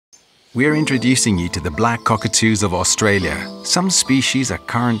We're introducing you to the black cockatoos of Australia. Some species are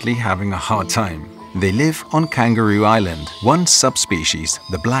currently having a hard time. They live on Kangaroo Island. One subspecies,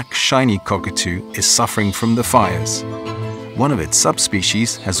 the black shiny cockatoo, is suffering from the fires. One of its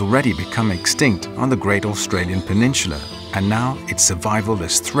subspecies has already become extinct on the Great Australian Peninsula, and now its survival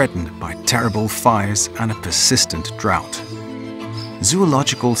is threatened by terrible fires and a persistent drought.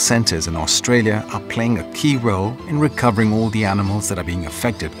 Zoological centres in Australia are playing a key role in recovering all the animals that are being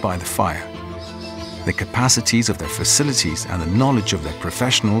affected by the fire. The capacities of their facilities and the knowledge of their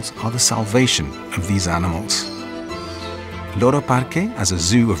professionals are the salvation of these animals. Loro Parque, as a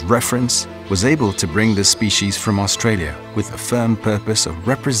zoo of reference, was able to bring this species from Australia with a firm purpose of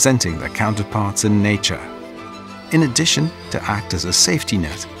representing their counterparts in nature, in addition to act as a safety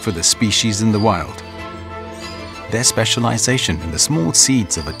net for the species in the wild. Their specialization in the small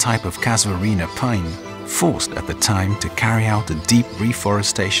seeds of a type of casuarina pine forced at the time to carry out a deep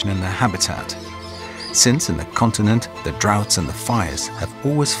reforestation in their habitat, since in the continent the droughts and the fires have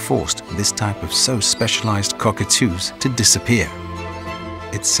always forced this type of so specialized cockatoos to disappear.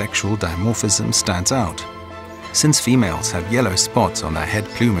 Its sexual dimorphism stands out, since females have yellow spots on their head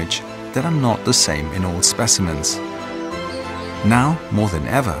plumage that are not the same in all specimens. Now, more than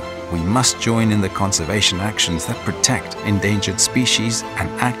ever, we must join in the conservation actions that protect endangered species and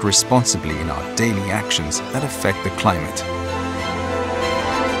act responsibly in our daily actions that affect the climate.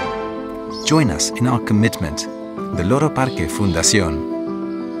 Join us in our commitment. The Loro Parque Fundación